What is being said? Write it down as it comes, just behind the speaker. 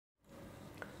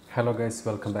Hello guys,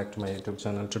 welcome back to my YouTube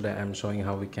channel. Today I'm showing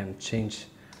how we can change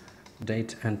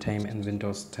date and time in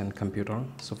Windows 10 computer.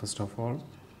 So first of all,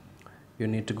 you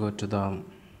need to go to the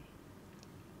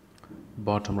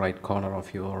bottom right corner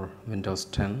of your Windows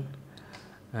 10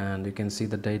 and you can see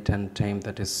the date and time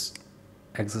that is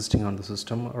existing on the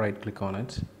system. Right click on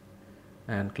it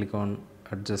and click on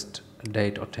adjust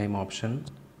date or time option.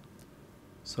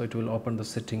 So it will open the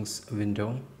settings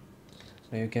window.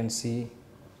 Now you can see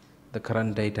the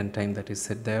current date and time that is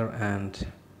set there and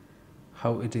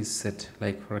how it is set.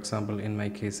 Like for example, in my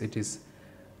case it is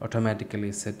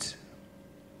automatically set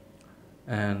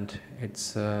and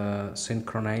it's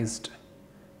synchronized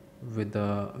with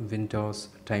the Windows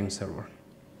time server.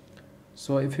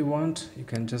 So if you want, you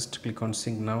can just click on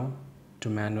sync now to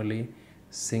manually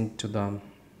sync to the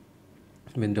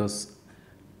Windows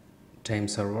time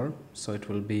server. So it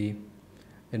will be,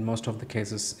 in most of the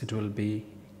cases it will be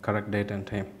correct date and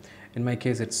time. In my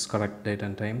case it's correct date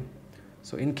and time.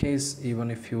 So in case even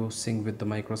if you sync with the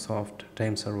Microsoft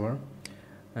time server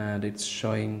and it's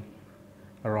showing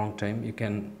a wrong time, you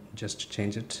can just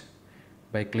change it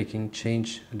by clicking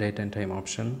change date and time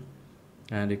option,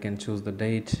 and you can choose the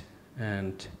date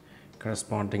and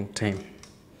corresponding time.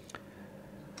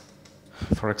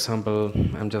 For example,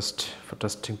 I'm just, for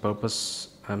testing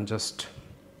purpose, I'm just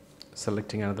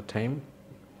selecting another time.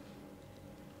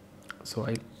 So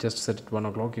I just set it 1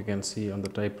 o'clock. You can see on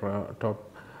the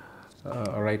top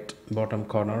right bottom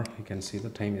corner, you can see the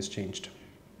time is changed.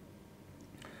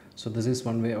 So this is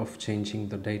one way of changing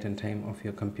the date and time of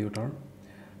your computer,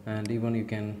 and even you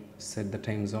can set the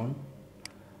time zone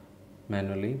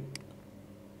manually.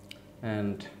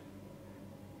 And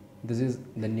this is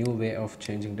the new way of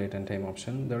changing date and time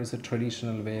option. There is a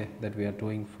traditional way that we are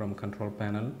doing from control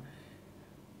panel.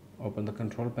 Open the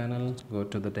control panel, go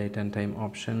to the date and time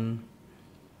option.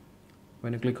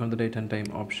 When you click on the date and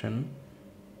time option,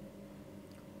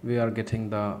 we are getting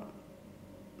the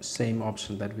same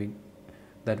option that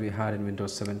we had in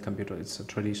Windows 7 computer. It's a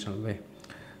traditional way.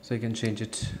 So you can change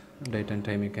it, date and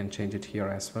time, you can change it here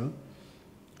as well.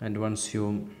 And once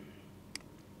you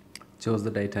choose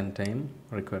the date and time,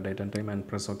 required date and time, and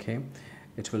press OK,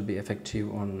 it will be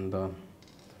effective on the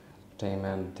time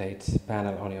and date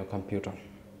panel on your computer.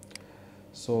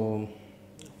 So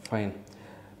fine.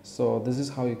 So this is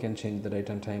how you can change the date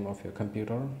and time of your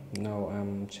computer. Now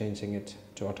I'm changing it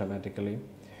to automatically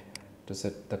to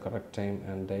set the correct time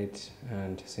and date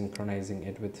and synchronizing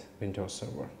it with Windows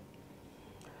Server.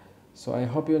 So I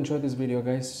hope you enjoyed this video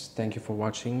guys. Thank you for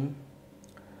watching.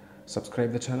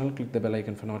 Subscribe the channel, click the bell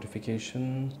icon for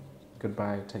notification.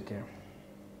 Goodbye, take care.